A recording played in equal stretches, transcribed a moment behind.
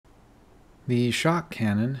The shock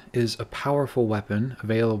cannon is a powerful weapon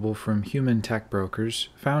available from human tech brokers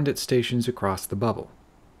found at stations across the bubble.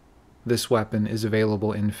 This weapon is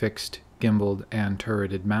available in fixed, gimballed, and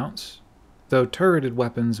turreted mounts, though turreted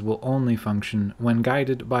weapons will only function when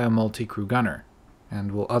guided by a multi-crew gunner,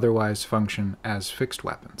 and will otherwise function as fixed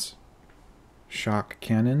weapons. Shock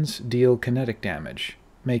cannons deal kinetic damage,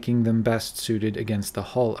 making them best suited against the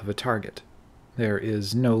hull of a target. There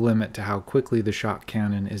is no limit to how quickly the shock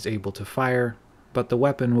cannon is able to fire, but the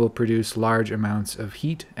weapon will produce large amounts of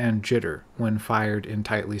heat and jitter when fired in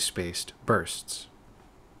tightly spaced bursts.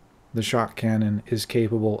 The shock cannon is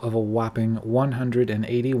capable of a whopping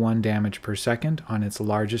 181 damage per second on its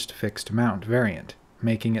largest fixed mount variant,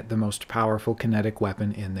 making it the most powerful kinetic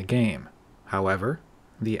weapon in the game. However,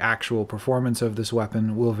 the actual performance of this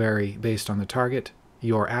weapon will vary based on the target,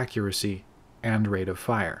 your accuracy, and rate of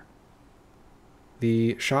fire.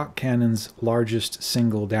 The shock cannon's largest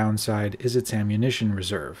single downside is its ammunition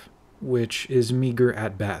reserve, which is meager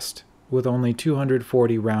at best, with only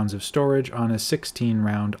 240 rounds of storage on a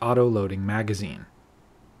 16-round auto-loading magazine.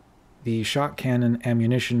 The shock cannon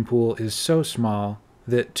ammunition pool is so small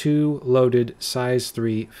that 2 loaded size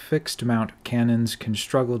 3 fixed-mount cannons can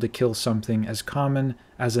struggle to kill something as common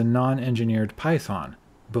as a non-engineered python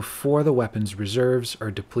before the weapon's reserves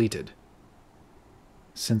are depleted.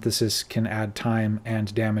 Synthesis can add time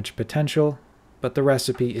and damage potential, but the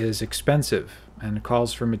recipe is expensive and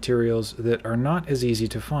calls for materials that are not as easy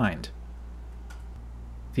to find.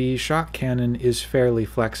 The shock cannon is fairly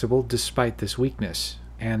flexible despite this weakness,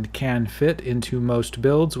 and can fit into most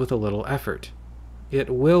builds with a little effort. It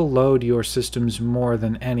will load your systems more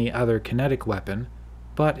than any other kinetic weapon,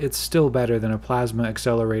 but it's still better than a plasma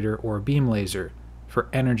accelerator or beam laser for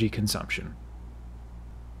energy consumption.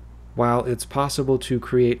 While it's possible to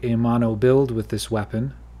create a mono build with this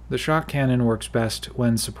weapon, the shock cannon works best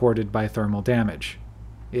when supported by thermal damage.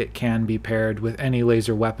 It can be paired with any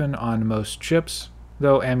laser weapon on most ships,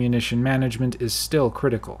 though ammunition management is still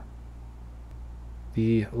critical.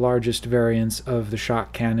 The largest variants of the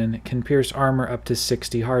shock cannon can pierce armor up to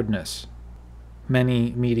 60 hardness.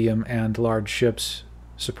 Many medium and large ships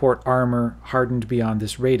support armor hardened beyond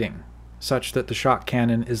this rating, such that the shock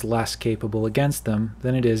cannon is less capable against them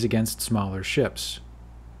than it is against smaller ships.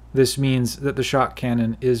 This means that the shock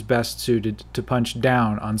cannon is best suited to punch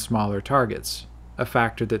down on smaller targets, a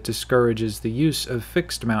factor that discourages the use of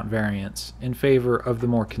fixed mount variants in favor of the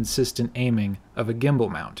more consistent aiming of a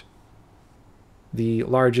gimbal mount. The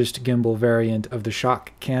largest gimbal variant of the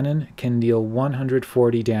shock cannon can deal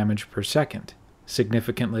 140 damage per second,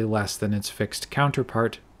 significantly less than its fixed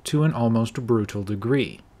counterpart to an almost brutal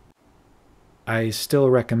degree. I still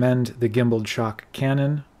recommend the gimballed shock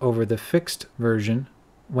cannon over the fixed version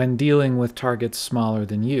when dealing with targets smaller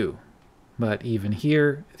than you, but even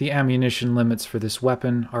here, the ammunition limits for this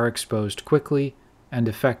weapon are exposed quickly, and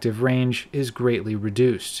effective range is greatly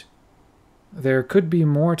reduced. There could be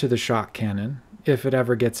more to the shock cannon if it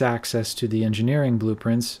ever gets access to the engineering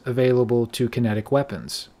blueprints available to kinetic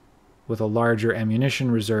weapons. With a larger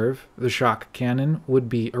ammunition reserve, the shock cannon would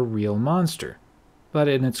be a real monster. But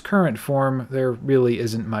in its current form, there really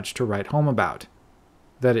isn't much to write home about.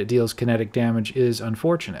 That it deals kinetic damage is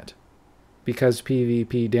unfortunate, because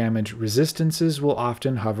PvP damage resistances will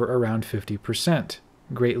often hover around 50%,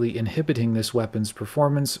 greatly inhibiting this weapon's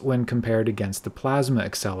performance when compared against the plasma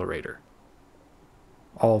accelerator.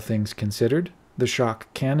 All things considered, the shock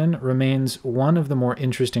cannon remains one of the more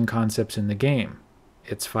interesting concepts in the game.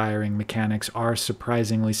 Its firing mechanics are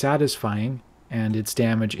surprisingly satisfying, and its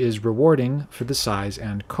damage is rewarding for the size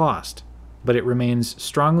and cost, but it remains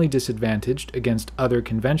strongly disadvantaged against other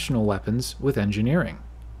conventional weapons with engineering.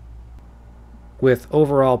 With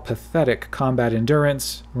overall pathetic combat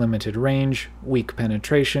endurance, limited range, weak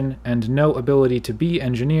penetration, and no ability to be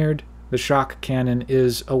engineered, the shock cannon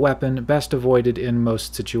is a weapon best avoided in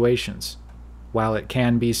most situations. While it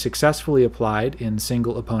can be successfully applied in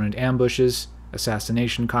single-opponent ambushes,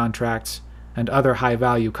 assassination contracts, and other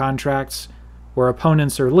high-value contracts, where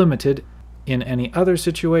opponents are limited, in any other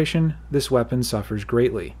situation, this weapon suffers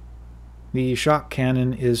greatly. The shock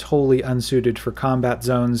cannon is wholly unsuited for combat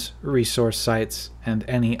zones, resource sites, and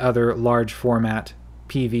any other large format,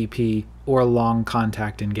 PvP, or long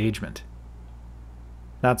contact engagement.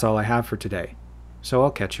 That's all I have for today, so I'll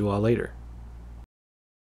catch you all later.